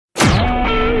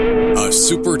a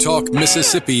Super Talk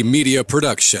Mississippi media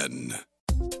production.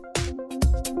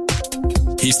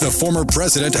 He's the former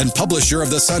president and publisher of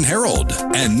the Sun Herald,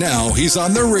 and now he's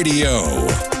on the radio.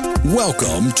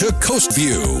 Welcome to Coast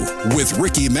View with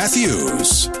Ricky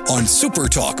Matthews on Super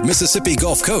Talk Mississippi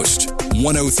Gulf Coast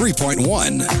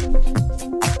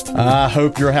 103.1. I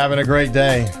hope you're having a great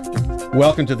day.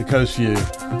 Welcome to the Coast View.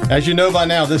 As you know by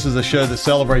now, this is a show that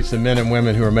celebrates the men and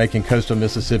women who are making coastal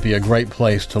Mississippi a great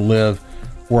place to live,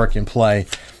 work, and play.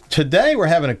 Today, we're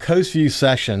having a Coast View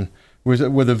session with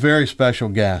a very special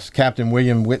guest, Captain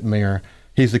William Whitmire.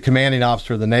 He's the commanding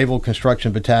officer of the Naval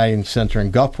Construction Battalion Center in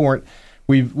Gulfport.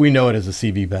 We know it as a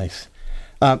CB base.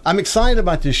 I'm excited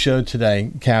about this show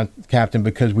today, Captain,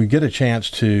 because we get a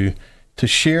chance to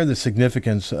share the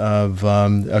significance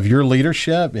of your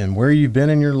leadership and where you've been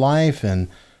in your life and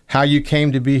how you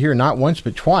came to be here, not once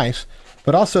but twice,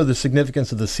 but also the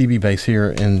significance of the CB base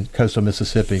here in coastal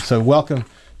Mississippi. So welcome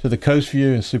to the Coast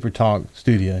View and Super Talk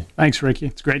studio. Thanks, Ricky.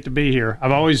 It's great to be here.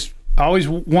 I've always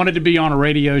wanted to be on a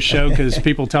radio show because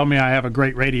people tell me I have a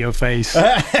great radio face.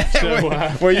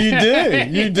 Well,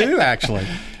 you do actually.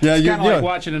 Yeah, it's kind of like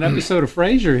watching an episode of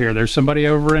Frasier here. There's somebody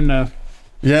over in the.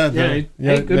 Hey,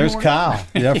 there's morning. Kyle.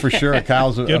 Yeah, for sure.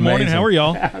 Kyle's good amazing. Morning. How are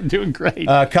y'all? I'm doing great.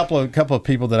 A couple of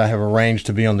people that I have arranged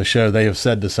to be on the show, they have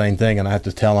said the same thing, and I have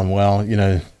to tell them, well, you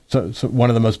know, so one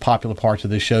of the most popular parts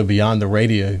of this show beyond the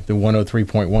radio, the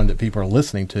 103.1 that people are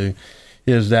listening to,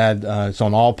 is that it's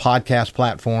on all podcast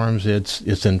platforms. It's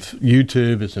in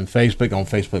YouTube. It's in Facebook, on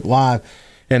Facebook Live,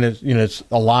 and it's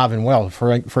alive and well.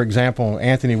 For example,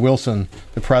 Anthony Wilson,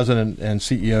 the president and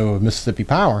CEO of Mississippi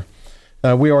Power,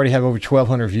 we already have over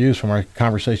 1,200 views from our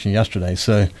conversation yesterday.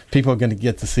 So people are going to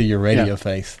get to see your radio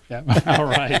face. Yeah. All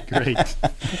right. Great.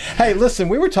 Hey, listen,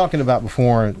 we were talking about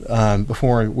before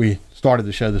we started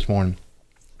the show this morning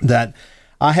that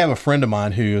I have a friend of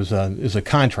mine who is a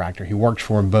contractor. He works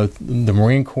for both the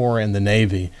Marine Corps and the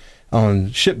Navy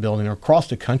on shipbuilding across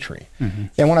the country. Mm-hmm.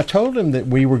 And when I told him that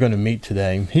we were going to meet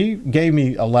today, he gave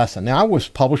me a lesson. Now, I was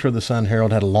publisher of the Sun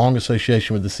Herald, had a long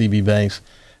association with the CB base.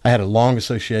 I had a long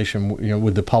association,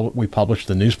 with the public. We published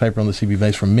the newspaper on the CB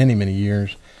base for many, many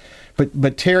years.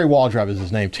 But Terry Waldrop is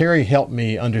his name. Terry helped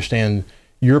me understand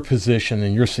your position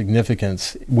and your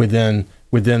significance within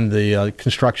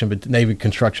the Navy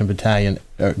Construction Battalion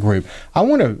group. I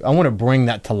want to bring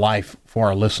that to life for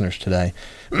our listeners today.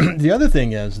 The other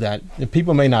thing is that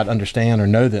people may not understand or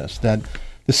know this, that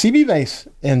the CB base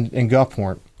in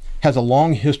Gulfport has a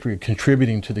long history of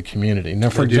contributing to the community. Now,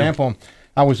 for example,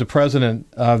 I was the president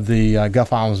of the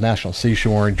Gulf Islands National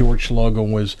Seashore. George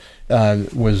Schloegel was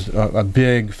a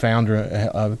big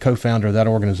co-founder of that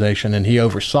organization, and he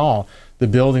oversaw the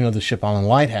building of the Ship Island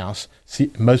Lighthouse.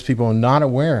 Most people are not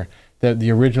aware that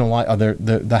the original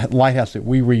the lighthouse that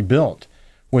we rebuilt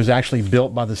was actually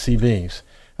built by the CBs.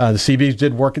 The CBs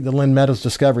did work at the Lynn Meadows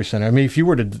Discovery Center. I mean, if you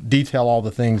were to detail all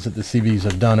the things that the CBs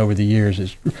have done over the years,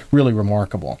 it's really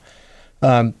remarkable.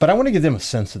 But I want to give them a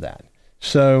sense of that.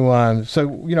 So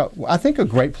I think a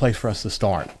great place for us to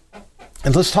start.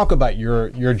 And let's talk about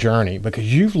your journey,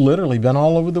 because you've literally been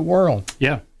all over the world.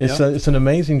 Yeah. It's an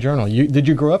amazing journey. Did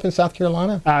you grow up in South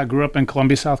Carolina? I grew up in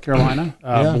Columbia, South Carolina.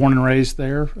 Born and raised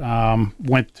there.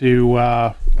 Went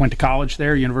to college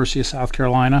there, University of South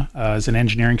Carolina, as an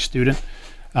engineering student.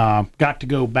 Got to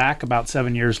go back about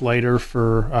 7 years later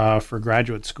for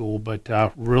graduate school,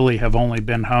 but really have only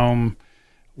been home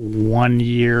 1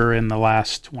 year in the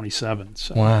last 27.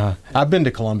 So. Wow. I've been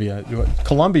to Columbia.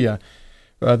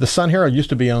 The Sun Herald used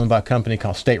to be owned by a company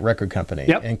called State Record Company.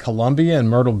 Yep. And Columbia and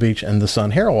Myrtle Beach and the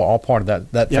Sun Herald were all part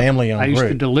of that family-owned group. I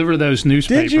used to deliver those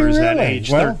newspapers at age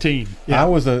 13. Yeah. I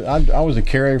was a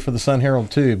carrier for the Sun Herald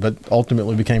too, but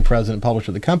ultimately became president and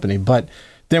publisher of the company. But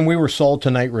then we were sold to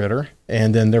Knight Ridder,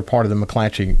 and then they're part of the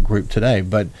McClatchy group today.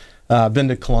 But I've been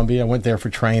to Columbia. I went there for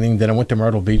training. Then I went to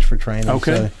Myrtle Beach for training.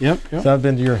 Okay. So, So I've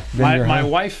been to your My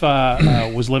wife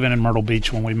was living in Myrtle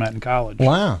Beach when we met in college.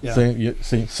 Wow. Yeah.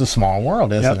 See, it's a small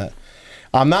world, isn't it?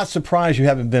 I'm not surprised you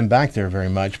haven't been back there very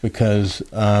much because,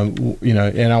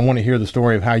 and I want to hear the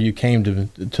story of how you came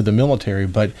to the military.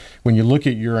 But when you look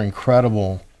at your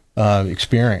incredible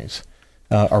experience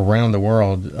around the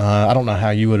world, I don't know how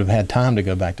you would have had time to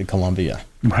go back to Columbia.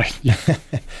 Right.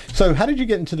 So how did you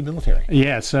get into the military?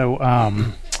 Yeah. So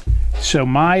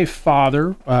my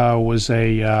father was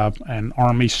an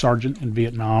Army sergeant in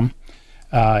Vietnam.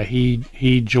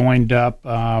 He joined up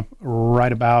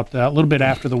right about a little bit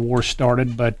after the war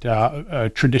started, but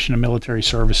a tradition of military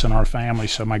service in our family.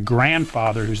 So my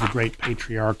grandfather, who's the great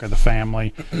patriarch of the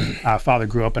family, father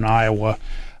grew up in Iowa.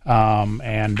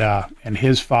 And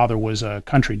his father was a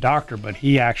country doctor, but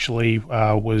he actually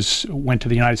went to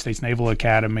the United States Naval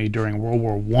Academy during World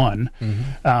War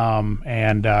I,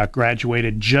 and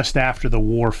graduated just after the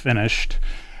war finished.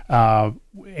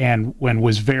 And when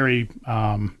was very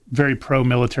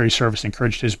pro-military service,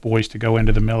 encouraged his boys to go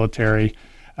into the military.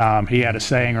 He had a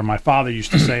saying, or my father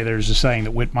used to say, there's a saying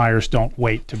that Whitmires don't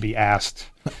wait to be asked.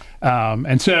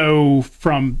 And so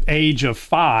from age of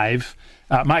 5,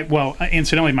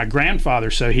 incidentally, my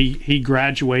grandfather, so he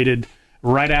graduated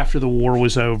right after the war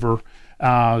was over,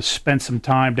 spent some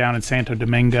time down in Santo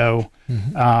Domingo,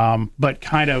 but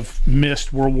kind of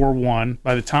missed World War I.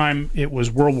 By the time it was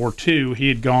World War II, he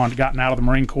had gotten out of the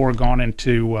Marine Corps, gone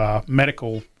into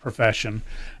medical profession.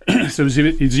 So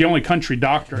he's the only country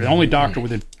doctor, the only doctor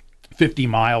within 50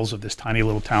 miles of this tiny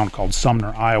little town called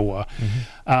Sumner, Iowa.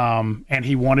 And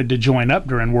he wanted to join up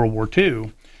during World War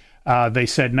II. They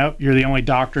said, nope, you're the only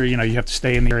doctor, you have to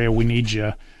stay in the area, we need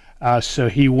you. So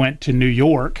he went to New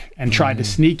York and tried to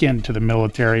sneak into the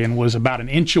military and was about an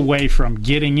inch away from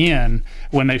getting in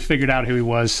when they figured out who he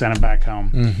was, sent him back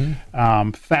home.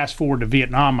 Fast forward to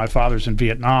Vietnam. My father's in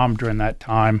Vietnam during that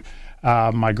time.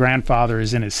 My grandfather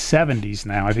is in his 70s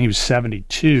now. I think he was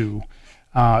 72.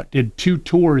 Did 2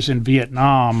 tours in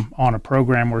Vietnam on a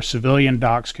program where civilian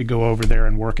docs could go over there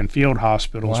and work in field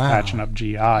hospitals, patching up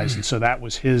GIs. And so that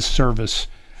was his service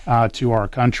to our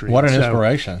country. What an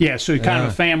inspiration. Yeah, so he's kind of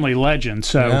a family legend.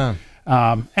 So,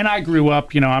 and I grew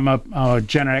up, I'm a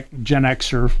Gen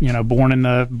Xer, born in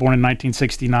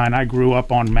 1969. I grew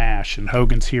up on MASH and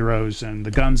Hogan's Heroes and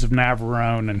The Guns of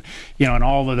Navarone and, and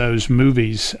all of those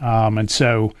movies. And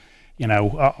so,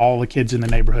 all the kids in the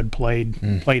neighborhood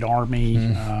played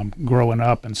Army growing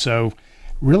up. And so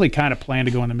really kind of planned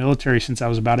to go in the military since I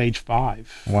was about age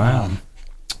 5. Wow.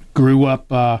 Grew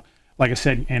up, like I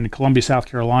said, in Columbia, South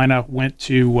Carolina, went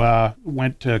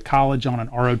to college on an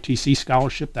ROTC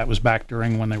scholarship. That was back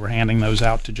during when they were handing those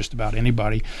out to just about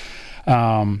anybody.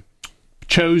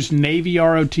 Chose Navy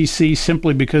ROTC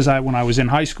simply because when I was in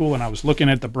high school and I was looking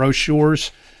at the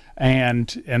brochures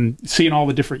and seeing all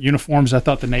the different uniforms, I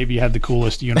thought the Navy had the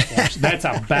coolest uniforms. That's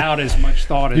about as much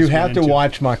thought as you have to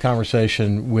watch my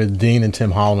conversation with Dean and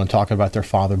Tim Holloman talking about their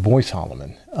father, Boyce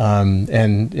Holloman,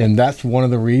 and that's one of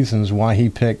the reasons why he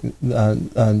picked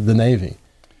the Navy.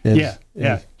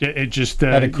 It just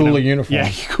had a cooler uniform.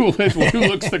 Yeah, coolest. Who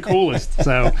looks the coolest?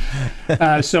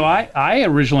 So, I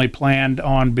originally planned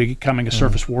on becoming a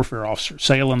surface warfare officer,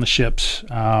 sailing the ships.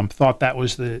 Thought that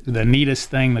was the neatest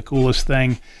thing, the coolest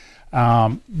thing.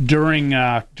 During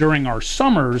our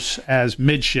summers as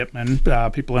midshipmen,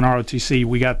 people in ROTC,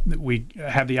 we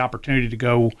had the opportunity to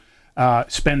go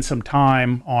spend some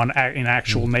time in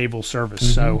actual naval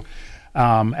service. So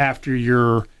after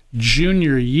your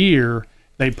junior year,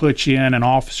 they put you in an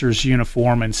officer's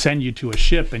uniform and send you to a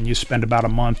ship, and you spend about a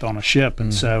month on a ship.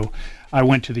 And so I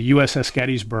went to the USS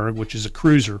Gettysburg, which is a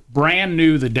cruiser, brand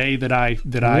new the day that I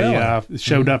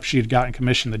showed up. She had gotten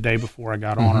commissioned the day before I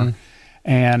got on her.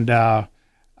 And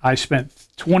I spent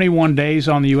 21 days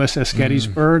on the USS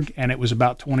Gettysburg, and it was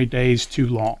about 20 days too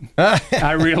long.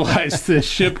 I realized the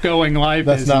ship-going life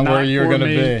is not where you're going to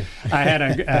be. I had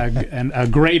a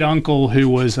great uncle who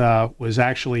was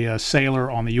actually a sailor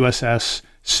on the USS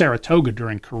Saratoga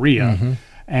during Korea.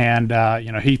 And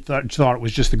he thought it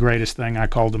was just the greatest thing. I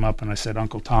called him up and I said,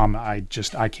 Uncle Tom, I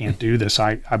can't do this.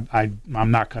 I'm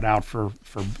not cut out for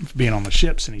being on the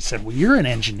ships. And he said, well, you're an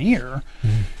engineer.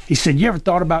 He said, you ever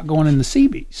thought about going in the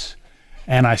Seabees?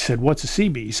 And I said, what's a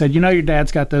Seabee? He said, your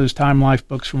dad's got those Time Life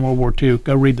books from World War II.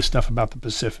 Go read the stuff about the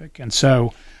Pacific. And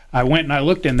so I went and I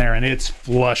looked in there, and it's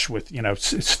flush with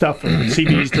stuff of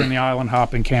Seabees during the island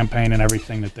hopping campaign and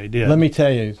everything that they did. Let me tell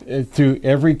you, through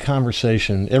every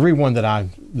conversation, everyone that I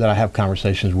have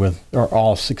conversations with are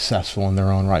all successful in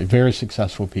their own right, very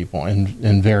successful people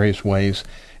in various ways,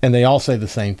 and they all say the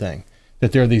same thing,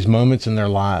 that there are these moments in their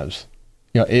lives.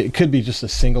 It could be just a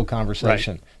single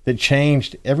conversation that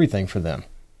changed everything for them,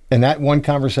 and that one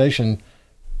conversation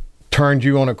turned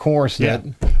you on a course that...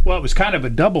 Well, it was kind of a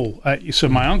double. So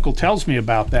my uncle tells me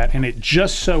about that, and it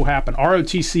just so happened.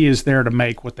 ROTC is there to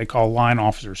make what they call line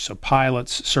officers, so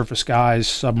pilots, surface guys,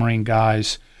 submarine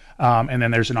guys, and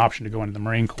then there's an option to go into the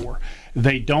Marine Corps.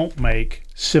 They don't make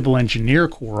civil engineer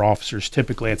corps officers.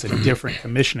 Typically, it's a different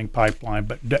commissioning pipeline,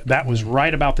 but that was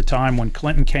right about the time when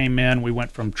Clinton came in. We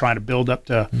went from trying to build up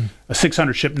to a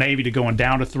 600-ship Navy to going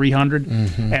down to 300,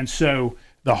 and so...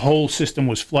 the whole system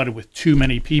was flooded with too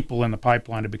many people in the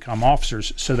pipeline to become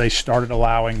officers, so they started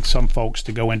allowing some folks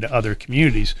to go into other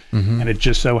communities. And it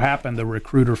just so happened the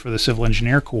recruiter for the Civil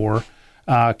Engineer Corps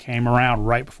came around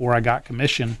right before I got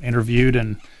commissioned, interviewed,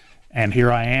 and and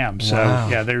here I am. So Wow.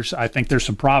 yeah, I think there's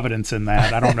some providence in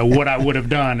that. I don't know what I would have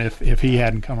done if he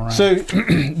hadn't come around. So,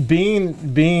 being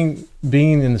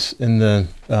in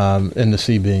the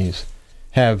CBs,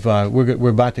 we're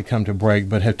about to come to break,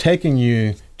 but have taken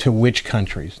you to which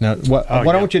countries? Now, what I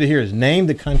want you to hear is name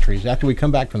the countries after we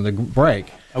come back from the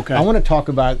break. Okay. I want to talk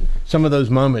about some of those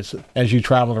moments as you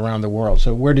traveled around the world.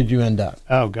 So, where did you end up?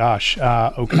 Oh gosh,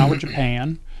 Okinawa,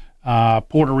 Japan,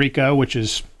 Puerto Rico, which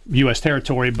is U.S.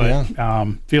 territory, but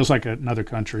feels like another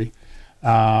country.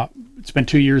 Spent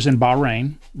 2 years in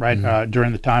Bahrain, right,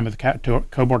 during the time of the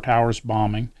Khobar Towers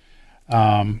bombing.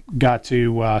 Got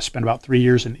to spend about 3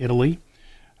 years in Italy,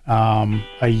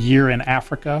 a year in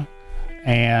Africa,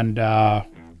 and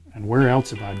where else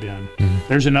have I been?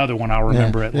 There's another one. I'll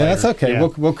remember it later. Yeah, that's okay. Yeah.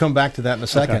 We'll come back to that in a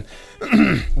second.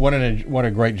 Okay. What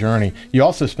a great journey. You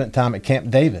also spent time at Camp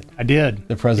David. I did.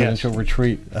 The presidential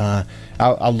retreat.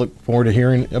 I'll look forward to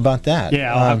hearing about that.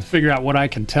 Yeah, I'll have to figure out what I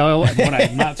can tell and what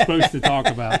I'm not supposed to talk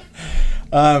about.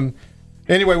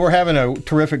 Anyway, we're having a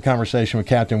terrific conversation with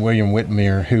Captain William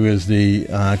Whitmire, who is the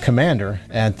commander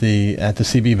at the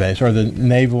CB base, or the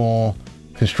Naval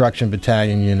Construction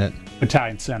Battalion Unit.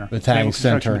 Battalion Center in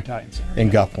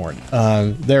Gulfport.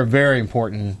 They're a very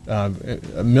important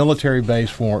military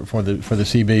base for the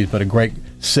CBs, but a great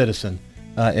citizen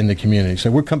in the community.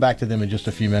 So we'll come back to them in just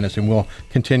a few minutes, and we'll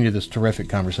continue this terrific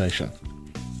conversation.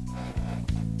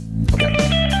 Okay.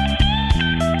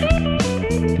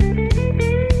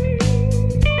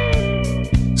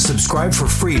 Subscribe for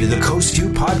free to the Coast View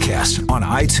podcast on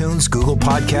iTunes, Google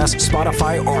Podcasts,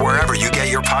 Spotify, or wherever you get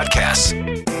your podcasts.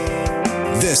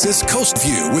 This is Coast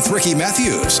View with Ricky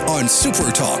Matthews on Super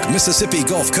Talk Mississippi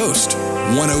Gulf Coast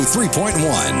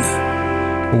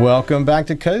 103.1. Welcome back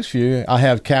to Coast View. I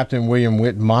have Captain William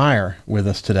Whitmire with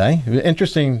us today.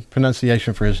 Interesting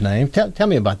pronunciation for his name. Tell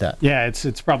me about that. Yeah,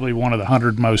 it's probably one of the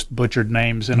 100 most butchered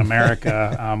names in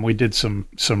America. We did some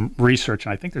research,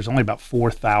 and I think there's only about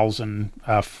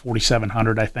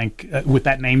 4,700, I think, with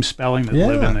that name spelling that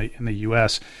live in the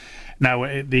U.S. Now,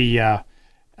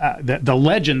 the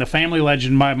legend, the family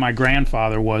legend, my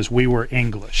grandfather was, we were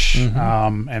English,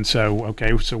 and so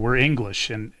we're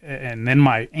English, and then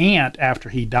my aunt, after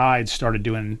he died, started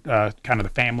doing kind of the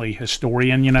family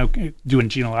historian, doing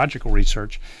genealogical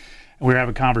research. And we were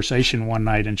having a conversation one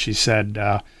night, and she said,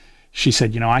 I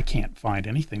can't find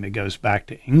anything that goes back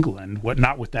to England,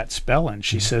 not with that spelling.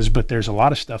 She says, but there's a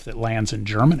lot of stuff that lands in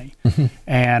Germany,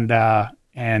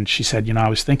 and she said, I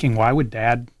was thinking, why would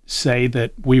Dad say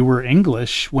that we were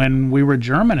English when we were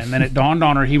German? And then it dawned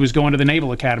on her he was going to the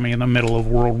Naval Academy in the middle of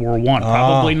World War I.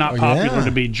 Probably not popular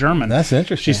to be German. That's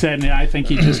interesting. She said, I think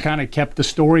he just kind of kept the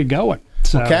story going.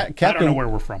 So I don't know where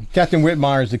we're from. Captain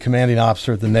Whitmire is the commanding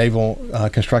officer of the Naval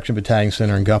Construction Battalion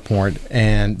Center in Gulfport,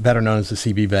 and better known as the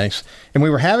CB base. And we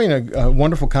were having a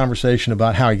wonderful conversation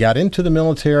about how he got into the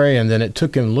military, and then it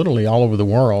took him literally all over the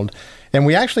world. And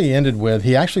we actually ended with,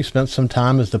 he actually spent some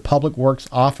time as the public works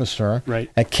officer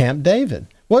at Camp David.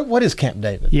 What is Camp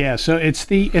David? Yeah, so it's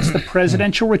the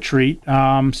presidential retreat,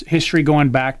 history going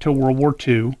back to World War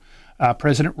II.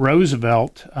 President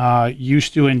Roosevelt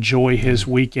used to enjoy his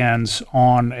weekends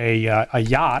on a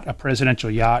yacht, a presidential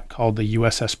yacht called the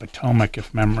USS Potomac,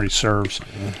 if memory serves.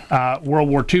 World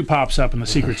War II pops up, and the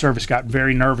Secret Service got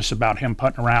very nervous about him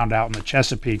putting around out in the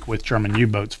Chesapeake with German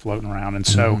U-boats floating around. And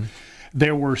so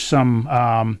there were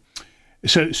some...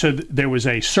 So there was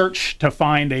a search to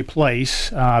find a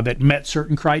place that met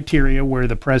certain criteria where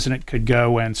the president could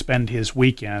go and spend his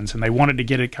weekends, and they wanted to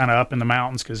get it kind of up in the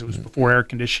mountains because it was before air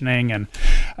conditioning, and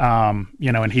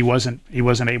and he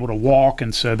wasn't able to walk,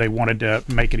 and so they wanted to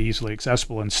make it easily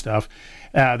accessible and stuff.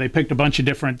 They picked a bunch of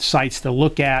different sites to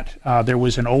look at. There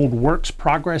was an old Works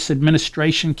Progress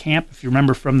Administration camp, if you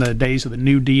remember from the days of the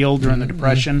New Deal during the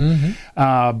Depression.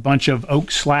 A bunch of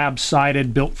oak slabs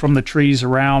sited, built from the trees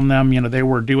around them. They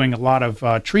were doing a lot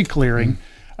of tree clearing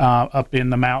up in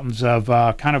the mountains of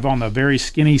kind of on the very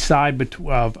skinny side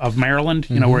of Maryland,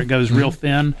 where it goes real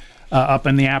thin. Up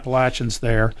in the Appalachians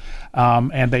there,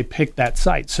 and they picked that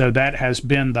site. So that has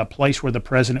been the place where the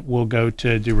president will go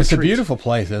to do retreats. It's a beautiful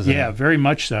place, isn't it? Yeah, very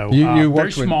much so. You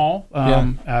very small,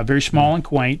 very small and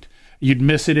quaint. You'd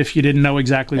miss it if you didn't know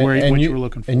exactly what you were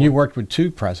looking for. And you worked with two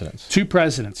presidents. Two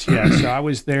presidents, yeah. So I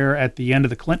was there at the end of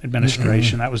the Clinton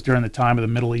administration. That was during the time of the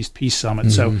Middle East Peace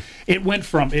Summit. So it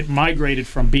migrated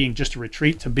from being just a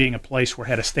retreat to being a place where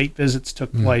head of state visits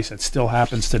took place. It still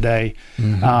happens today.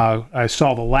 I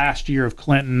saw the last year of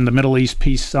Clinton, the Middle East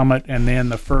Peace Summit, and then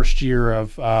the first year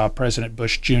of President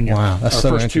Bush Jr. Wow, that's so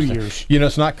first interesting. 2 years.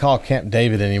 It's not called Camp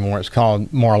David anymore. It's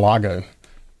called Mar-a-Lago.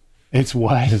 It's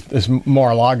what? It's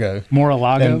Mar-a-Lago.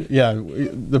 Mar-a-Lago? And, yeah,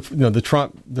 the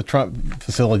Trump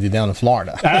facility down in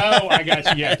Florida. Oh, I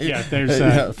got you. Yeah. There's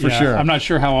for sure. I'm not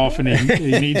sure how often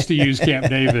he needs to use Camp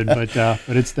David, but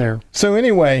it's there. So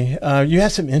anyway, you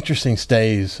had some interesting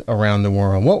stays around the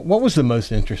world. What was the most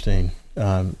interesting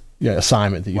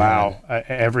assignment that you had? Wow,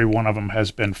 every one of them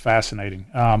has been fascinating.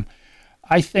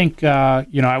 I think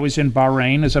I was in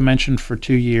Bahrain, as I mentioned, for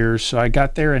 2 years. So I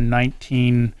got there in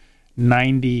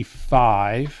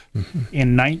 1995. Mm-hmm.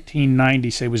 In 1990,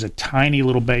 say, it was a tiny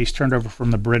little base turned over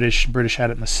from the British. British had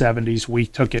it in the 70s. We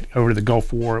took it over to the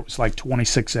Gulf War. It was like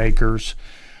 26 acres.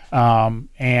 And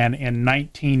in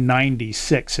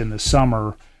 1996, in the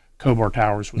summer, Khobar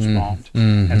Towers was bombed.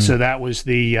 Mm-hmm. And so that was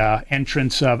the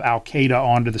entrance of Al-Qaeda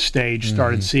onto the stage,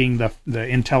 started seeing the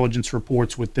intelligence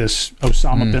reports with this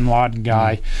Osama bin Laden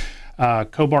guy.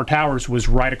 Khobar Towers was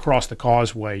right across the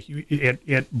causeway.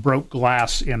 It broke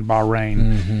glass in Bahrain.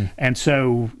 Mm-hmm. And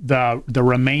so the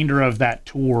remainder of that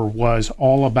tour was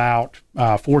all about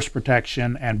force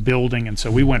protection and building. And so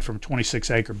we went from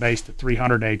 26-acre base to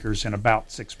 300 acres in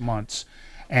about 6 months.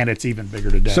 And it's even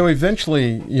bigger today. So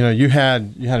eventually, you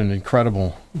had an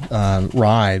incredible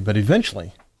ride, but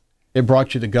eventually it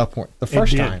brought you to Gulfport the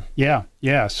first time.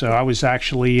 Yeah. So I was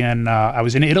actually in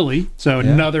Italy. So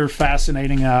another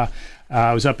fascinating. I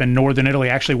was up in northern Italy,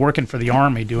 actually working for the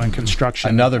Army doing construction.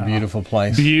 Another beautiful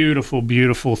place.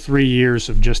 Beautiful. 3 years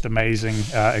of just amazing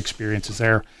experiences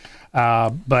there.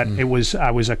 But I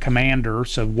was a commander,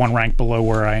 so one rank below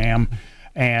where I am.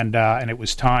 And it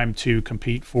was time to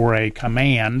compete for a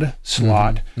command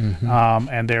slot. Mm-hmm.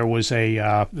 And there's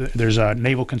a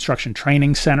Naval Construction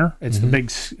Training Center. It's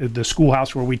the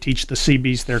schoolhouse where we teach the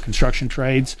Seabees their construction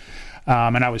trades.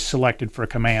 And I was selected for a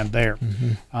command there.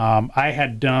 Mm-hmm. I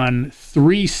had done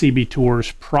 3 Seabee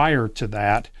tours prior to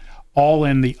that, all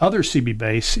in the other Seabee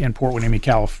base in Port Hueneme,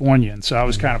 California. And so I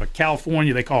was kind of a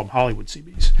California, they call them Hollywood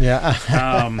Seabees. Yeah.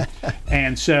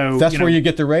 And so that's where you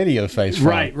get the radio face from.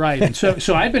 Right. And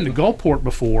so I've been to Gulfport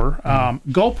before.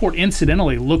 Gulfport,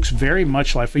 incidentally, looks very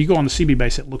much like, if you go on the Seabee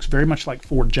base, it looks very much like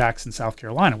Fort Jackson, South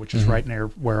Carolina, which is right near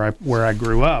where I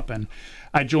grew up. And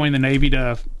I joined the Navy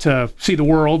to see the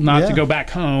world, not to go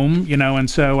back home, and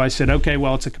so I said, okay,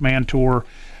 well, it's a command tour.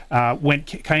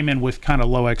 Came in with kind of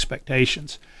low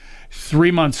expectations.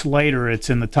 3 months later, it's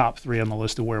in the top 3 on the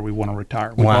list of where we want to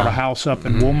retire. We bought a house up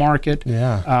in Woolmarket.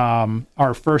 Yeah.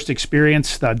 Our first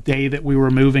experience, the day that we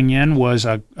were moving in, was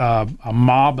a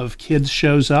mob of kids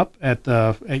shows up at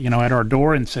our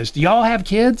door and says, "Do y'all have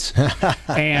kids?"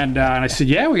 and I said,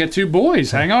 "Yeah, we got 2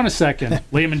 boys. Hang on a second."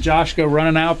 Liam and Josh go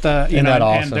running out awesome?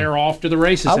 And they're off to the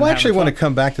races. I actually want to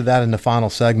come back to that in the final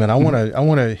segment. I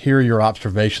want to hear your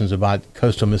observations about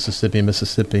coastal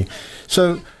Mississippi.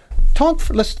 So.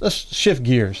 Let's shift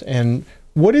gears. And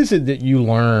what is it that you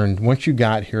learned once you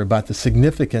got here about the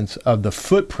significance of the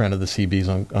footprint of the Seabees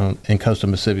in coastal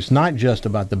Mississippi? It's not just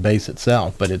about the base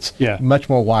itself, but it's much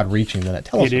more wide-reaching than that.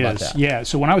 Tell us about that. Yeah.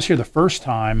 So when I was here the first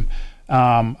time,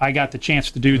 I got the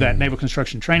chance to do that Naval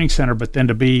Construction Training Center, but then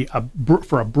to be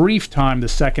for a brief time the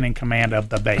second in command of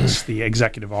the base, the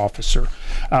executive officer,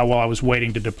 while I was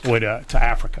waiting to deploy to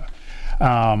Africa.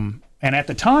 And at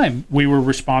the time, we were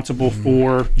responsible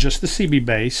for just the Seabee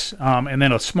base, and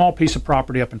then a small piece of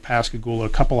property up in Pascagoula, a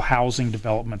couple of housing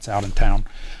developments out in town,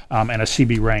 and a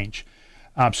Seabee range.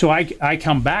 So I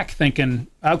come back thinking,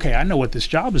 okay, I know what this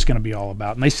job is going to be all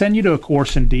about. And they send you to a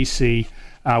course in D.C.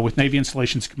 With Navy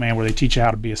Installations Command where they teach you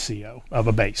how to be a CO of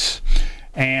a base.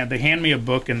 And they hand me a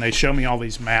book and they show me all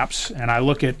these maps. And I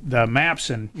look at the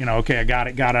maps and, okay, I got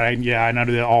it. I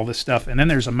know all this stuff. And then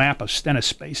there's a map of Stennis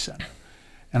Space Center.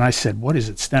 And I said, what is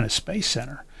it, Stennis Space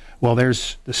Center? Well,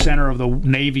 there's the center of the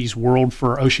Navy's world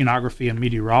for oceanography and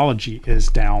meteorology is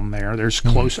down there. There's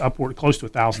close to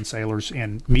 1,000 sailors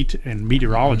in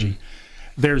meteorology.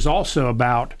 Mm-hmm. There's also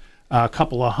about a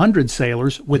couple of hundred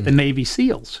sailors with the Navy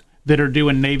SEALs that are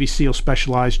doing Navy SEAL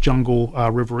specialized jungle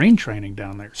riverine training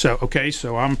down there. So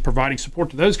I'm providing support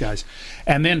to those guys.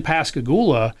 And then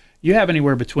Pascagoula, you have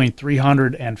anywhere between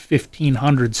 300 and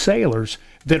 1,500 sailors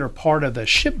that are part of the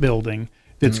shipbuilding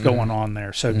that's going on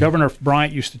there. So Governor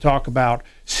Bryant used to talk about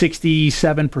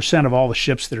 67% of all the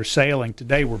ships that are sailing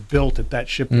today were built at that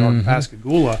shipyard in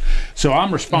Pascagoula. So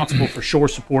I'm responsible for shore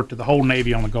support to the whole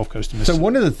Navy on the Gulf Coast of Mississippi. So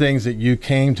one of the things that you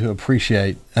came to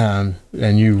appreciate, and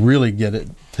you really get it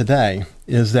today,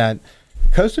 is that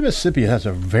coastal Mississippi has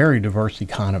a very diverse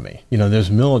economy. There's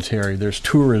military, there's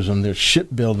tourism, there's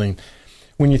shipbuilding.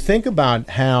 When you think about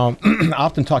how, I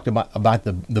often talked about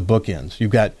the bookends.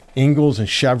 You've got Ingalls and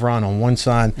Chevron on one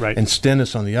side and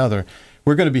Stennis on the other.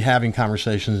 we're going to be having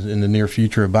conversations in the near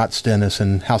future about Stennis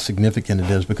and how significant it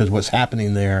is, because what's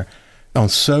happening there on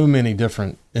so many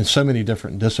different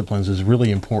disciplines is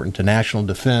really important to national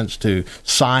defense, to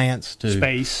science, to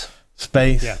space.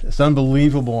 Yeah. It's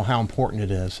unbelievable how important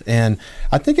it is. And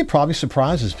I think it probably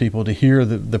surprises people to hear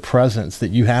the presence that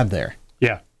you have there.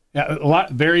 Yeah, a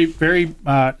lot, very, very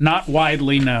not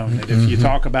widely known. That if you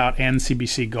talk about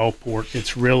NCBC Gulfport,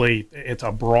 it's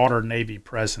a broader Navy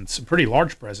presence, a pretty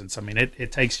large presence. I mean,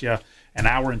 it takes you an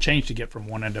hour and change to get from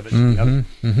one end of it to the other.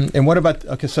 And what about,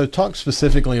 so talk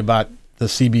specifically about the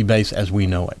CB base as we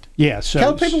know it. Yeah, so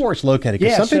tell people where it's located,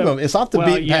 because some people, it's off the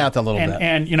beaten path a little bit.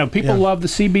 And people love the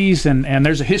CBs, and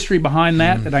there's a history behind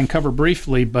that I can cover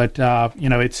briefly. But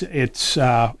it's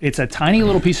a tiny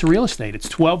little piece of real estate.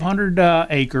 It's 1,200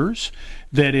 acres.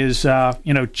 That is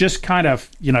just kind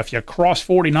of if you cross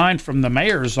 49 from the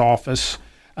mayor's office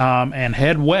and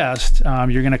head west,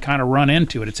 you're going to kind of run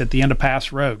into it. It's at the end of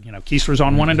Pass Road. Keesler's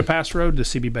on one end of Pass Road. The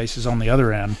CB base is on the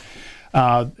other end.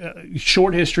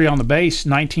 Short history on the base,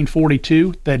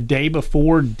 1942, the day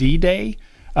before D-Day,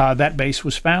 that base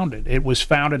was founded. It was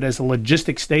founded as a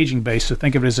logistics staging base, so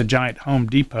think of it as a giant Home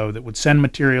Depot that would send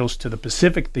materials to the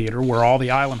Pacific Theater, where all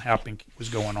the island hopping was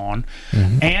going on,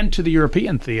 and to the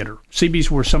European Theater.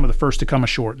 CBs were some of the first to come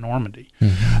ashore at Normandy.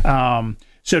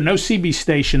 So no CB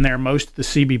station there. Most of the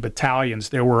CB battalions,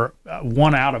 there were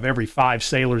one out of every 5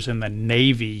 sailors in the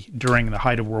Navy during the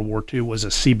height of World War II was a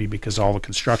CB, because of all the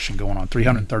construction going on,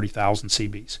 330,000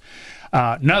 CBs.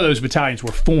 None of those battalions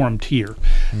were formed here.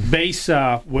 Base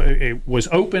it was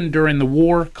open during the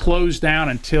war, closed down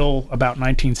until about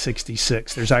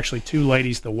 1966. There's actually 2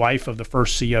 ladies, the wife of the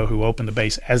first CO who opened the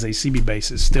base as a CB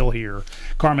base is still here.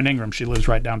 Carmen Ingram, she lives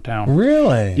right downtown.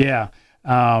 Really? Yeah.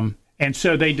 And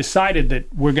so they decided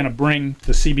that we're going to bring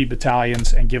the CB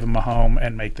battalions and give them a home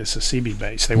and make this a CB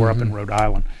base. They were up in Rhode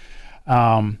Island.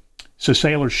 So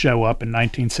sailors show up in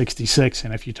 1966,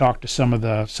 and if you talk to some of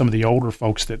the older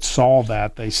folks that saw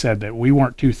that, they said that we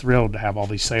weren't too thrilled to have all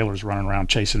these sailors running around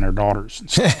chasing their daughters and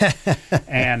stuff.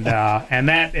 and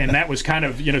that was kind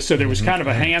of so there was kind of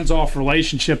a hands-off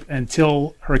relationship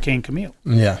until Hurricane Camille.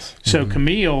 Yes. So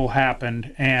Camille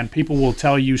happened, and people will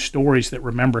tell you stories that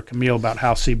remember Camille about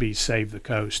how CBs saved the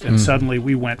coast, and suddenly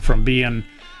we went from being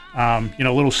a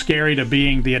little scary to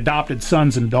being the adopted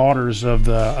sons and daughters of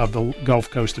the Gulf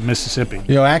Coast of Mississippi.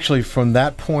 Actually, from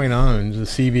that point on, the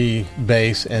CB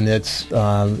base and its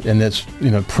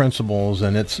principles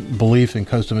and its belief in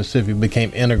coastal Mississippi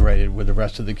became integrated with the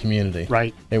rest of the community.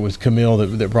 Right. It was Camille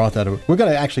that brought that up. We're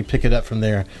going to actually pick it up from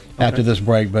there after this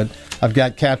break, but I've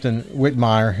got Captain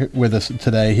Whitmire with us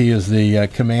today. He is the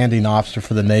commanding officer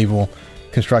for the Naval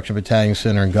Construction Battalion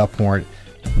Center in Gulfport,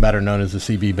 better known as the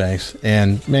CB base.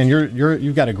 And man,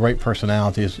 you've got a great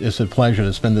personality. It's a pleasure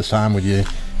to spend this time with you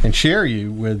and share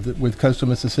you with coastal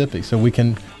Mississippi, so we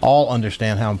can all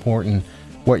understand how important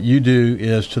what you do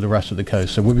is to the rest of the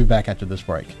coast. So we'll be back after this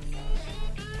break.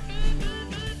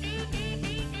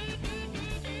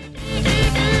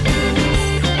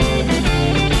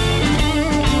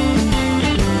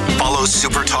 Follow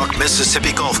Super Talk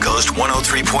Mississippi Gulf Coast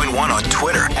 103.1 on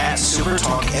Twitter at Super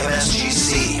Talk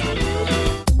MSGC.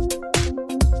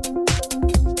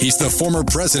 He's the former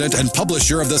president and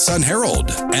publisher of the Sun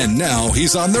Herald, and now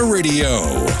he's on the radio.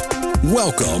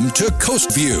 Welcome to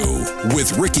Coast View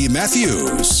with Ricky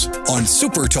Matthews on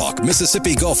Super Talk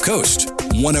Mississippi Gulf Coast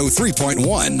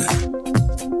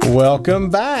 103.1.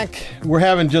 Welcome back. We're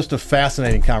having just a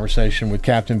fascinating conversation with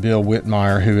Captain Bill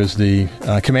Whitmire, who is the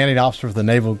commanding officer of the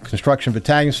Naval Construction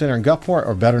Battalion Center in Gulfport,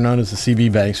 or better known as the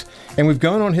CB base. And we've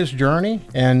gone on his journey,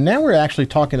 and now we're actually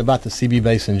talking about the CB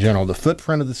base in general, the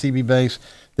footprint of the CB base,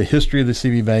 the history of the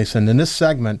CB base. And in this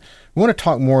segment, we want to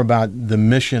talk more about the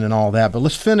mission and all that, but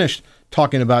let's finish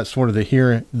talking about sort of the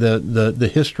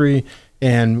history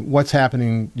and what's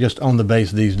happening just on the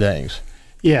base these days.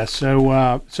 Yeah,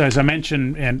 so as I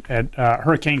mentioned, at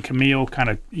Hurricane Camille kind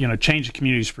of changed the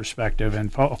community's perspective,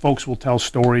 and folks will tell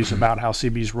stories about how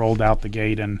CBs rolled out the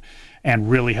gate and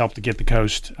really helped to get the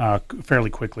coast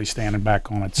fairly quickly standing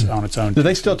back on its own. Do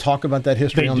they still talk about that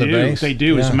history on the base? They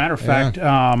do. Yeah, as a matter of fact,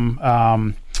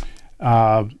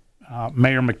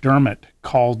 Mayor McDermott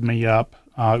called me up,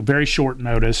 very short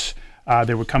notice.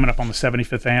 They were coming up on the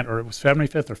 75th or it was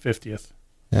 75th or 50th.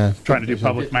 Yeah, trying to do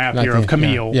public math here of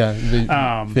Camille. Yeah, the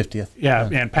 50th. Yeah,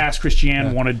 and Pass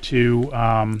Christian wanted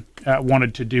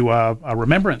to do a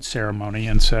remembrance ceremony,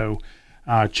 and so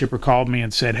Chipper called me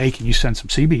and said, hey, can you send some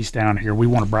Seabees down here? We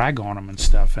want to brag on them and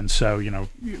stuff. And so,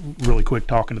 really quick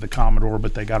talking to the Commodore,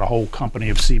 but they got a whole company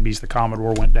of Seabees. The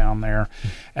Commodore went down there,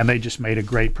 and they just made a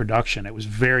great production. It was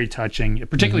very touching,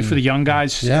 particularly for the young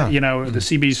guys, the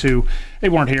Seabees who, they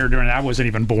weren't here I wasn't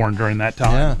even born during that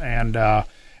time.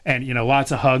 And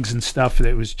lots of hugs and stuff.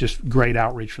 It was just great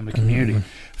outreach from the community.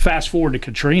 Fast forward to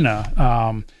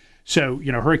Katrina. So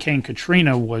Hurricane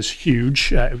Katrina was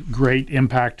huge, great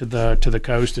impact to the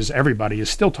coast, as everybody is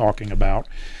still talking about.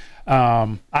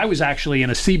 I was actually in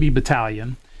a CB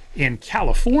battalion in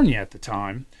California at the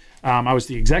time. I was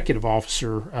the executive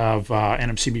officer of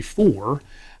NMCB 4.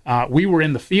 We were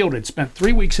in the field. Had spent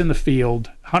 3 weeks in the field,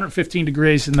 115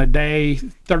 degrees in the day,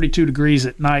 32 degrees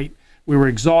at night. We were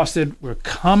exhausted. We're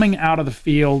coming out of the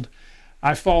field.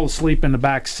 I fall asleep in the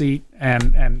back seat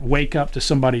and wake up to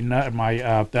somebody,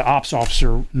 the ops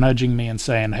officer, nudging me and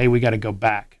saying, hey, we got to go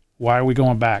back. Why are we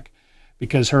going back?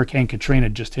 Because Hurricane Katrina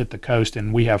just hit the coast,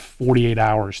 and we have 48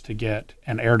 hours to get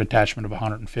an air detachment of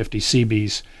 150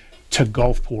 Seabees to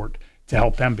Gulfport to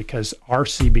help them, because our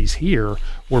Seabees here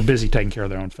were busy taking care of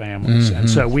their own families. And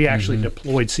so we actually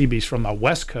deployed Seabees from the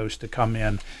West Coast to come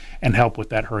in and help with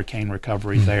that hurricane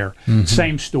recovery there.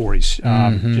 Same stories,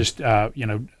 a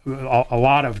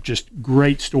lot of just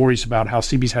great stories about how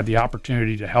Seabees had the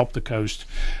opportunity to help the coast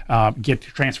get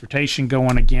transportation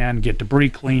going again, get debris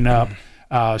cleaned up,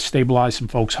 stabilize some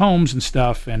folks' homes and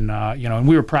stuff, and and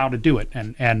we were proud to do it.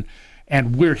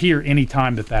 And we're here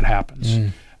anytime that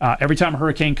happens. Every time a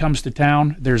hurricane comes to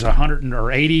town, there's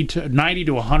 90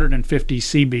 to 150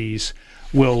 Seabees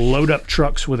will load up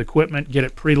trucks with equipment, get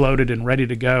it preloaded and ready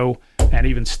to go, and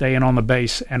even staying on the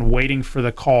base and waiting for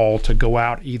the call to go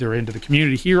out either into the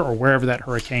community here or wherever that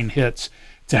hurricane hits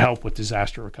to help with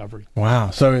disaster recovery. Wow.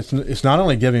 So it's not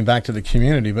only giving back to the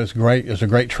community, but it's a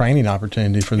great training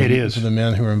opportunity for the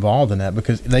men who are involved in that,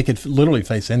 because they could literally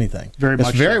face anything.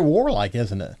 It's very warlike,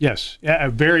 isn't it? Yes,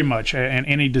 very much. And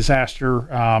any disaster,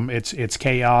 it's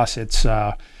chaos. It's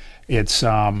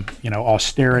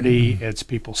austerity. It's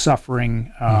people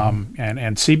suffering,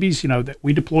 and Seabees. That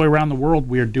we deploy around the world.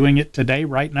 We are doing it today,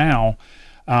 right now,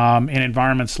 in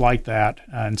environments like that.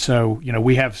 And so,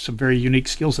 we have some very unique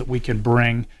skills that we can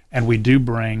bring, and we do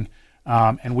bring,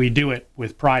 and we do it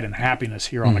with pride and happiness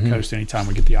here on the coast anytime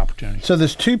we get the opportunity. So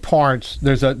there's two parts.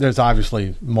 There's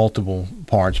obviously multiple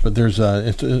parts, but there's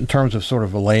in terms of sort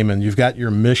of a layman, you've got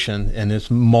your mission, and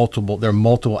it's multiple. There are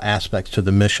multiple aspects to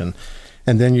the mission.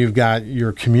 And then you've got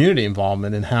your community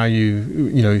involvement and how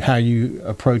you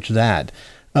approach that.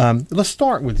 Let's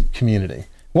start with community.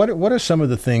 What are some of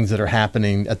the things that are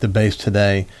happening at the base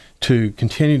today to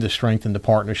continue to strengthen the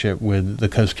partnership with the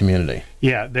coast community?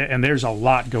 Yeah, and there's a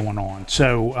lot going on.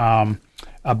 So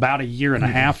about a year and a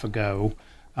half ago,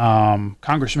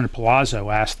 Congressman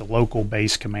Palazzo asked the local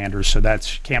base commanders, so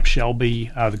that's Camp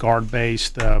Shelby, the Guard base,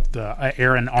 the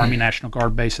Air and Army National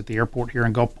Guard base at the airport here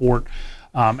in Gulfport,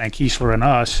 and Keesler and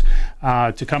us,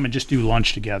 to come and just do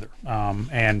lunch together,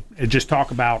 and just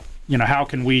talk about how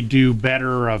can we do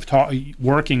better of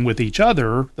working with each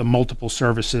other, the multiple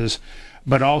services,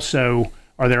 but also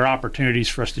are there opportunities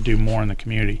for us to do more in the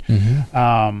community.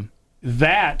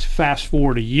 That fast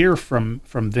forward a year from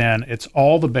then, it's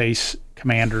all the base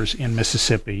commanders in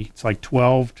Mississippi. It's like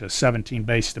 12 to 17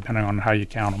 bases, depending on how you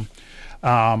count them.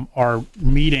 Are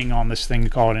meeting on this thing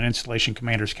called an Installation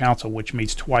Commanders Council, which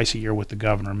meets twice a year with the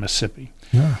governor of Mississippi.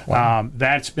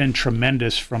 That's been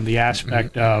tremendous from the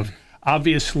aspect of,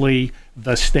 obviously,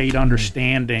 the state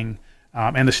understanding,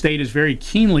 and the state is very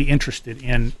keenly interested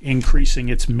in increasing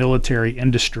its military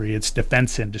industry, its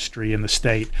defense industry in the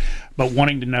state, but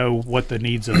wanting to know what the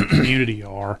needs of the community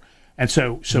are. And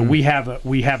so we have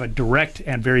a direct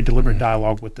and very deliberate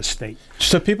dialogue with the state.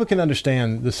 So people can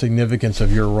understand the significance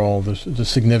of your role, the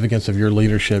significance of your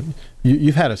leadership.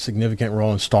 You've had a significant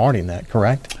role in starting that,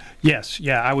 correct? Yes.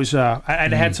 Yeah. I was.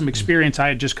 I'd had some experience. I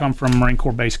had just come from Marine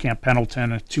Corps Base Camp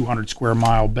Pendleton, a 200 square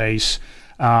mile base,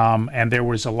 and there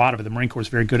was a lot of it. The Marine Corps is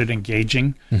very good at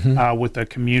engaging with the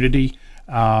community.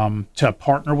 To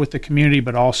partner with the community,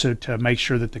 but also to make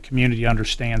sure that the community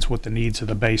understands what the needs of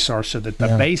the base are, so that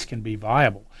the base can be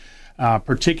viable.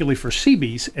 Particularly for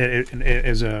Seabees,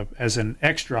 as an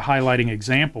extra highlighting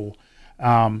example,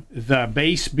 the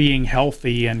base being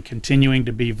healthy and continuing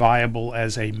to be viable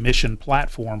as a mission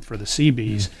platform for the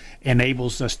Seabees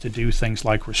enables us to do things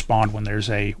like respond when there's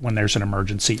an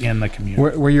emergency in the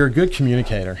community. Where you're a good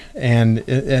communicator, and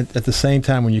at the same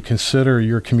time, when you consider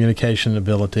your communication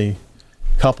ability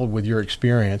coupled with your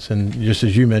experience, and just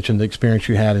as you mentioned, the experience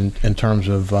you had in terms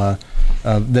of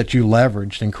that you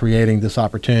leveraged in creating this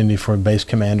opportunity for base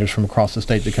commanders from across the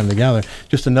state to come together.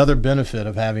 Just another benefit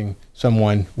of having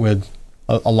someone with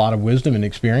a lot of wisdom and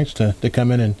experience to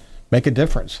come in and make a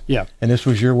difference. Yeah. And this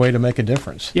was your way to make a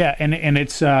difference. Yeah, and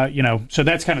it's so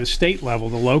that's kind of the state level.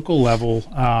 The local level,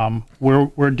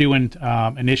 we're doing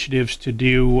initiatives to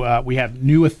do. We have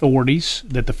new authorities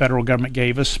that the federal government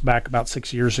gave us back about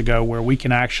 6 years ago, where we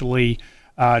can actually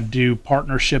do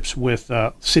partnerships with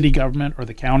city government or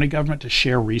the county government to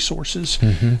share resources.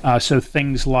 So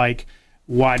things like,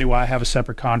 why do I have a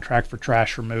separate contract for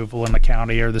trash removal in the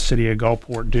county or the city of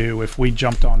Gulfport do? If we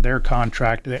jumped on their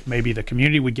contract, that maybe the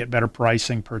community would get better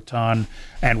pricing per ton,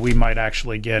 and we might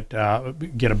actually get a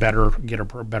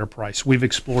better price. We've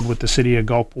explored with the city of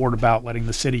Gulfport about letting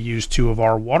the city use 2 of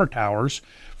our water towers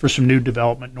for some new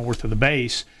development north of the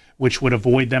base, which would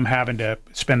avoid them having to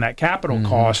spend that capital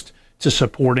cost to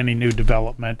support any new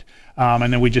development,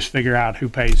 and then we just figure out who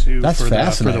pays who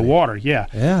for the water. Yeah.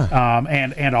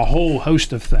 And a whole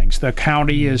host of things. The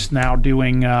county is now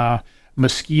doing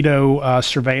mosquito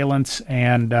surveillance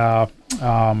and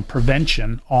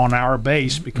prevention on our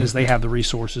base because they have the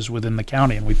resources within the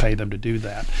county, and we pay them to do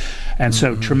that. And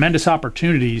so tremendous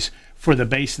opportunities for the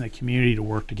base and the community to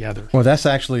work together. Well, that's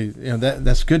actually,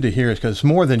 that's good to hear, because it's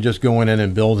more than just going in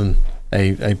and building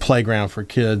a playground for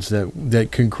kids that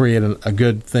can create a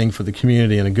good thing for the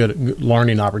community and a good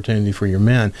learning opportunity for your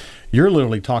men. You're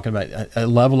literally talking about a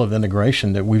level of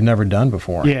integration that we've never done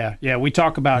before. Yeah. We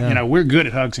talk about, we're good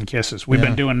at hugs and kisses. We've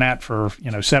been doing that for,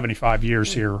 75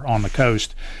 years here on the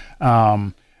coast.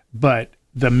 But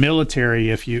the military,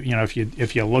 if you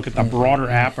look at the broader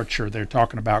aperture, they're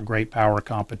talking about great power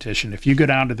competition. If you go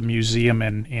down to the museum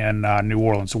in New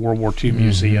Orleans, the World War II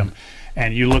museum,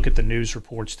 and you look at the news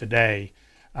reports today,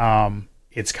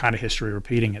 it's kind of history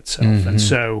repeating itself. And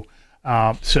so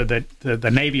that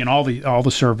the Navy and all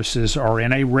the services are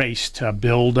in a race to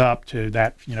build up to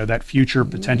that that future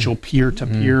potential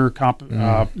peer-to-peer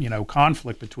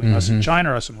conflict between us and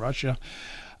China, us and Russia.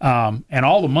 And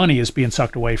all the money is being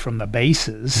sucked away from the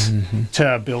bases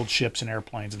to build ships and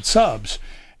airplanes and subs.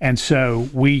 And so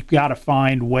we've got to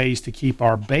find ways to keep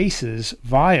our bases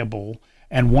viable.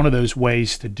 And one of those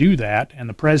ways to do that, and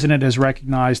the president has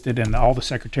recognized it, and all the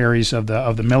secretaries of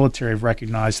the military have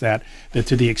recognized that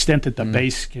to the extent that the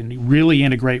base can really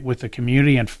integrate with the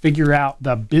community and figure out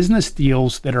the business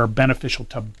deals that are beneficial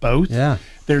to both,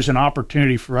 there's an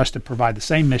opportunity for us to provide the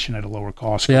same mission at a lower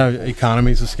cost. Yeah,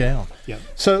 economies of scale. Yeah.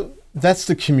 So that's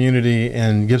the community,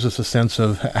 and gives us a sense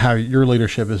of how your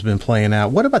leadership has been playing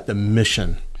out. What about the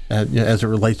mission as it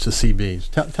relates to CBs?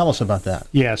 Tell us about that.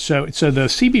 Yeah, so the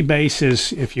CB base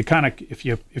is, if you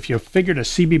figured a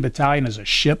CB battalion as a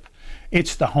ship,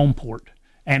 it's the home port,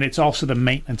 and it's also the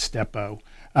maintenance depot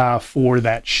for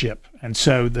that ship. And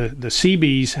so the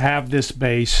CBs have this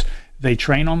base. They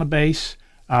train on the base.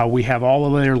 We have all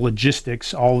of their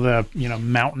logistics, all the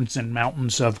mountains and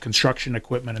mountains of construction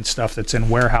equipment and stuff that's in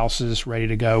warehouses ready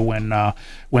to go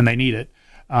when they need it.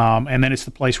 And then it's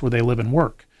the place where they live and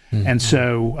work. And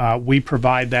so we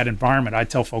provide that environment. I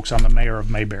tell folks I'm the mayor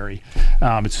of Mayberry.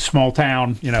 It's a small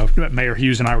town. Mayor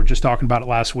Hughes and I were just talking about it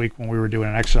last week when we were doing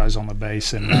an exercise on the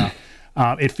base. And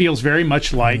it feels very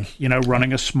much like,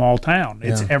 running a small town.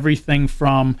 It's everything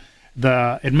from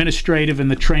the administrative and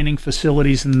the training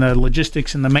facilities and the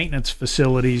logistics and the maintenance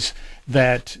facilities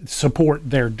that support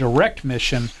their direct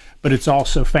mission, but it's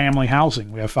also family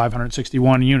housing. We have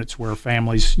 561 units where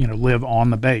families, live on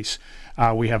the base.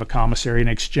 We have a commissary and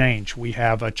exchange. We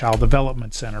have a child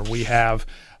development center. We have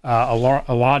a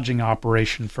lodging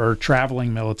operation for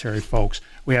traveling military folks.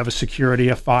 We have a security,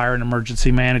 a fire, and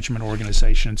emergency management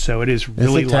organization. So it is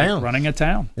really like running a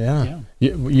town. Yeah.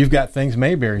 You've got things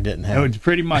Mayberry didn't have. Oh,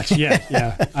 pretty much,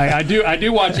 yeah. I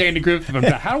do watch Andy Griffith,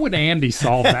 but how would Andy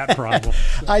solve that problem?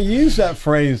 I use that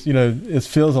phrase, it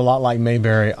feels a lot like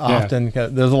Mayberry often. Yeah.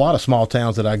 There's a lot of small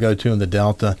towns that I go to in the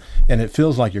Delta, and it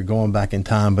feels like you're going back in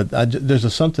time. But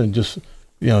there's something just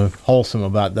wholesome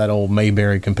about that old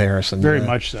Mayberry comparison. Very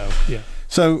much so, yeah.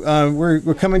 So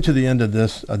we're coming to the end of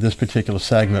this particular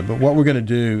segment, but what we're going to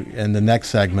do in the next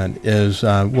segment is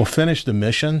we'll finish the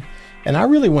mission, and I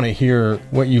really want to hear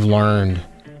what you've learned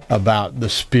about the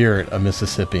spirit of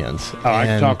Mississippians. I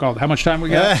can talk all. How much time we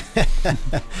got?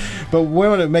 But we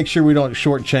want to make sure we don't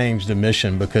shortchange the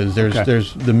mission, because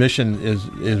there's the mission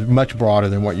is much broader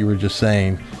than what you were just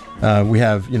saying. We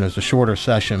have it's a shorter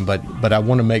session, but I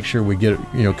want to make sure we get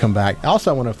come back.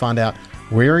 Also, I want to find out,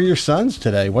 where are your sons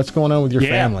today? What's going on with your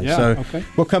family? So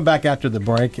we'll come back after the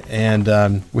break,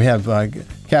 and we have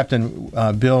Captain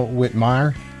Bill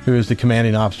Whitmire, who is the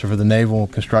commanding officer for the Naval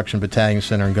Construction Battalion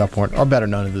Center in Gulfport, or better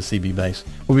known as the CB base.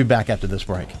 We'll be back after this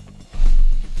break.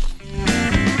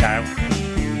 You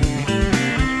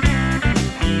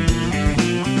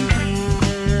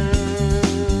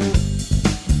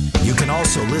can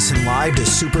also listen live to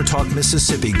Super Talk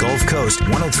Mississippi Gulf Coast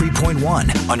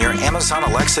 103.1 on your Amazon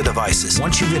Alexa devices.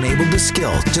 Once you've enabled the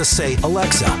skill, just say,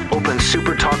 Alexa, open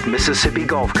Super Talk Mississippi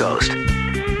Gulf Coast.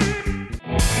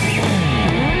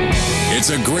 It's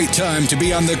a great time to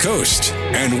be on the coast,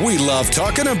 and we love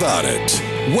talking about it.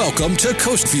 Welcome to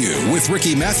Coast View with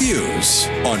Ricky Matthews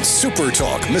on Super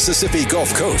Talk Mississippi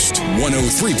Gulf Coast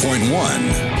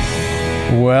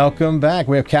 103.1. Welcome back.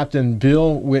 We have Captain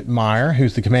Bill Whitmire,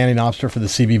 who's the commanding officer for the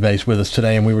CB base, with us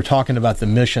today, and we were talking about the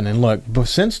mission. And look,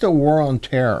 since the War on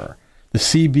Terror, the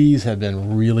CBs have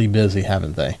been really busy,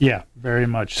 haven't they? Yeah, very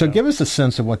much so. So give us a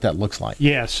sense of what that looks like.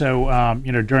 Yeah, so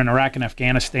during Iraq and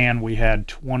Afghanistan, we had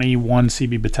 21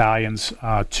 CB battalions.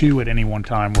 2 at any one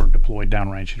time were deployed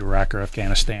downrange to Iraq or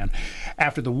Afghanistan.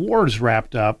 After the wars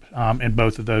wrapped up in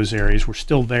both of those areas, we're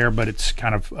still there, but it's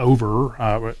kind of over,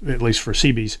 at least for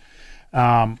CBs.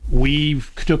 We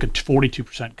took a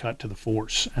 42% cut to the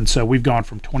force, and so we've gone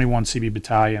from 21 CB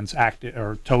battalions, active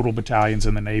or total battalions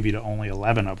in the Navy, to only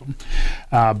 11 of them.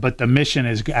 But the mission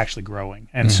is actually growing,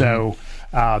 and so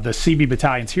the CB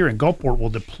battalions here in Gulfport will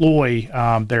deploy.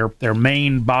 Their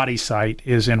main body site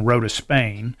is in Rota,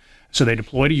 Spain, so they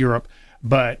deploy to Europe.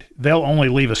 But they'll only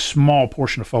leave a small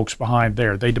portion of folks behind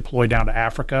there. They deploy down to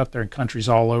Africa. They're in countries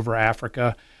all over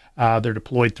Africa. They're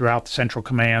deployed throughout the Central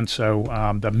Command, so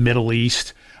the Middle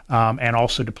East, and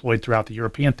also deployed throughout the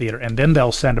European theater. And then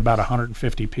they'll send about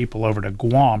 150 people over to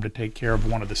Guam to take care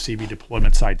of one of the CB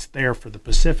deployment sites there for the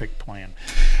Pacific plan.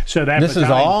 So that This is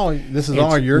all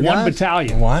your guys? One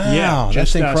battalion. Wow, yeah, that's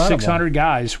just incredible. 600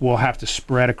 guys will have to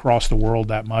spread across the world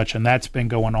that much, and that's been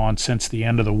going on since the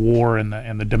end of the war. And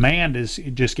the demand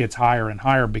it just gets higher and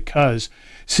higher because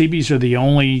CBs are the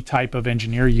only type of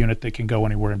engineer unit that can go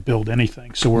anywhere and build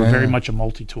anything. So we're very much a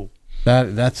multi-tool.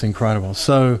 That's incredible.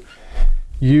 So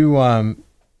you have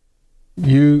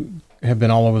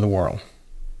been all over the world,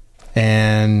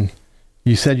 and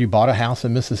you said you bought a house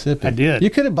in Mississippi. I did. You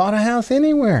could have bought a house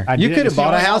anywhere. You could have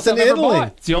bought a house in Italy.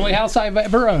 It's the only house I've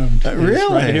ever owned.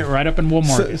 Really? Right here, right up in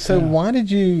Woolmarket. So why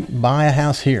did you buy a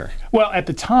house here? Well, at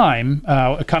the time,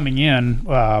 coming in,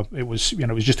 it was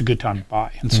just a good time to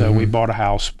buy, and so we bought a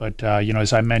house. But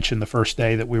as I mentioned, the first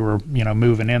day that we were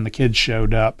moving in, the kids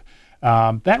showed up.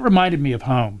 That reminded me of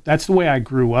home. That's the way I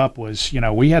grew up. Was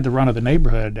we had the run of the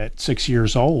neighborhood at 6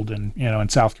 years old, and in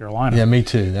South Carolina. Yeah, me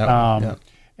too. Yeah.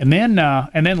 And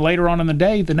then later on in the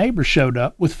day, the neighbors showed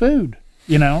up with food.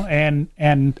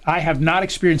 And I have not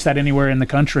experienced that anywhere in the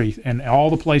country, and all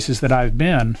the places that I've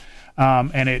been.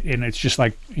 And it's just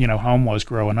like home was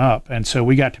growing up, and so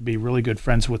we got to be really good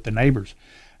friends with the neighbors.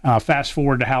 Fast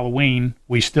forward to Halloween,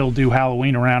 we still do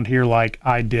Halloween around here like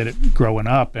I did it growing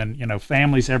up, and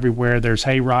families everywhere. There's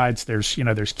hay rides, there's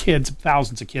kids,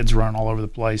 thousands of kids running all over the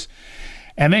place,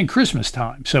 and then Christmas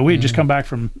time. So we had just come back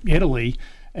from Italy,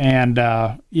 and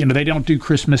they don't do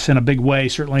Christmas in a big way,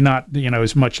 certainly not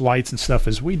as much lights and stuff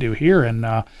as we do here,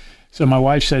 and so my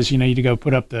wife says, you need to go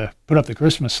put up the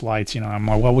Christmas lights. I'm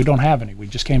like, well, we don't have any. We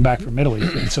just came back from Italy.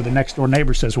 And so the next door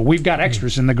neighbor says, well, we've got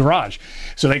extras in the garage.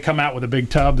 So they come out with a big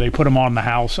tub. They put them on the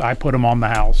house. I put them on the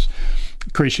house.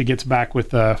 Krisha gets back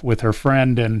with her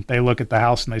friend, and they look at the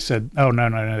house, and they said, oh, no,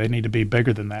 they need to be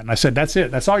bigger than that. And I said, that's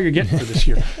it. That's all you're getting for this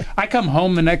year. I come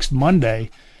home the next Monday,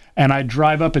 and I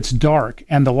drive up. It's dark,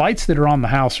 and the lights that are on the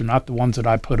house are not the ones that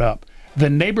I put up. The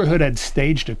neighborhood had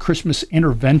staged a Christmas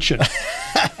intervention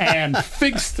and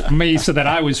fixed me so that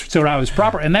I was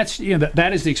proper. And that's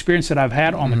that is the experience that I've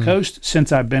had on the coast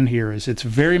since I've been here. Is it's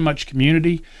very much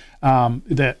community.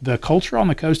 The culture on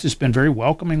the coast has been very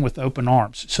welcoming with open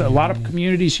arms. So a lot of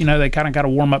communities, they kind of got to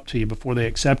warm up to you before they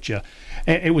accept you.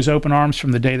 It was open arms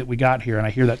from the day that we got here, and I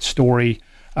hear that story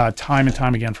time and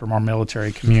time again from our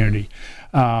military community.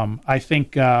 I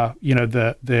think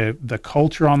the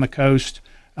culture on the coast.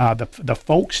 The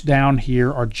folks down here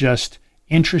are just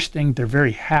interesting. They're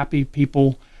very happy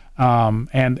people,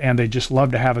 and they just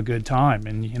love to have a good time.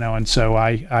 And so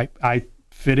I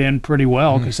fit in pretty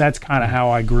well because that's kind of how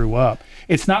I grew up.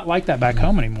 It's not like that back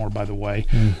home anymore, by the way.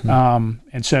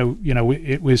 And so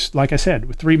it was like I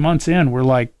said, 3 months in, we're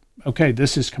like, okay,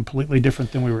 this is completely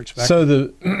different than we were expecting. So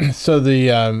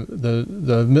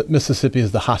the Mississippi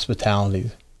is the hospitality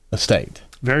state.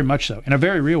 Very much so, in a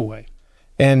very real way.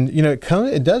 And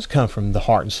it does come from the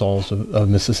heart and souls of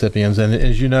Mississippians. And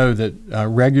as you know, that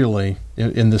regularly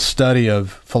in the study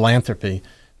of philanthropy,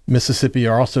 Mississippi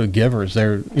are also givers.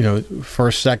 They're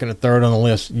first, second, and third on the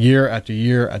list year after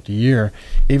year after year.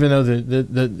 Even though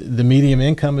the median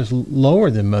income is lower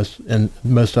than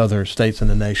most other states in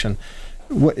the nation,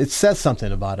 it says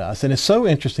something about us. And it's so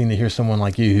interesting to hear someone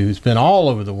like you who's been all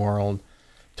over the world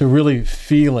to really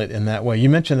feel it in that way. You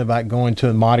mentioned about going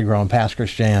to Mardi Gras and Pass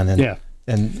Christian. And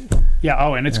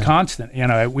it's constant.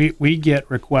 We get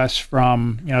requests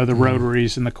from, the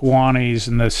Rotaries and the Kiwanis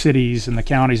and the cities and the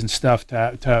counties and stuff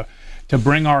to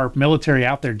bring our military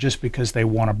out there just because they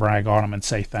want to brag on them and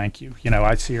say thank you.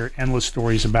 I see endless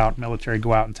stories about military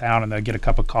go out in town and they get a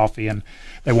cup of coffee and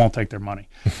they won't take their money.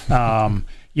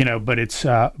 But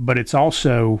it's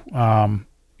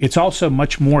also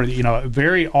much more.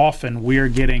 Very often we are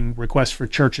getting requests for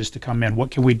churches to come in.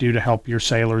 What can we do to help your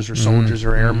sailors or soldiers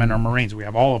or airmen or Marines? We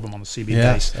have all of them on the CB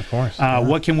base. Of course.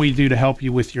 What can we do to help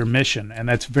you with your mission? And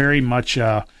that's very much.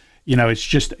 It's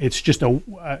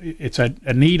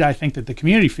a need, I think, that the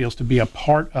community feels to be a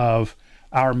part of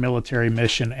our military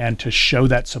mission and to show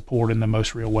that support in the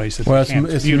most real ways that they can.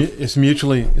 It's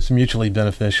mutually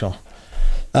beneficial.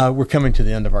 We're coming to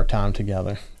the end of our time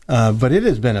together, but it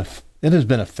has been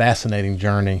a fascinating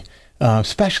journey.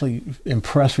 Especially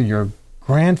impressed with your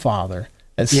grandfather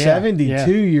at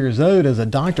 72 years old as a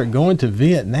doctor going to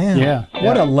Vietnam.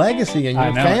 What a legacy in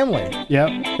your family. Yep.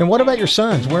 And what about your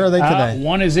sons? Where are they today?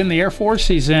 One is in the Air Force.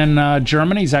 He's in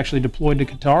Germany. He's actually deployed to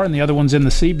Qatar, and the other one's in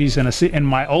the Seabees in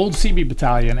my old CB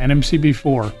battalion,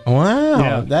 NMCB4.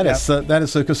 Wow, that is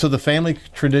so good. So the family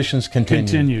traditions continue.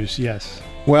 Continues, yes.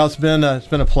 Well, it's been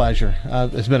a pleasure.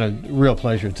 It's been a real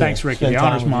pleasure. Thanks, Ricky. The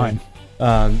honor's mine.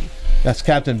 That's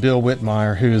Captain Bill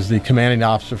Whitmire, who is the commanding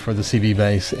officer for the CB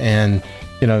base, and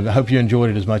I hope you enjoyed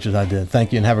it as much as I did.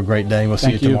 Thank you, and have a great day. We'll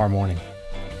see you tomorrow morning.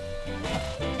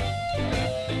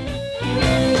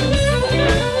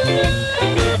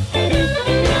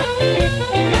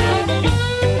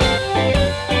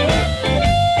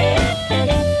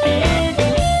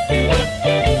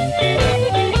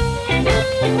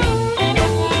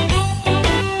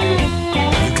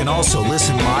 Also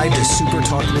listen live to Super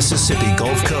Talk Mississippi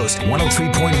Gulf Coast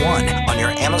 103.1 on your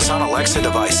Amazon Alexa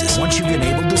devices. Once you've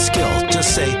enabled the skill,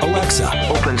 just say, Alexa,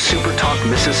 open Super Talk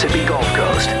Mississippi Gulf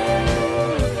Coast.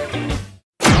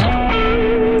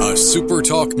 A Super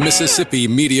Talk Mississippi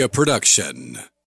media production.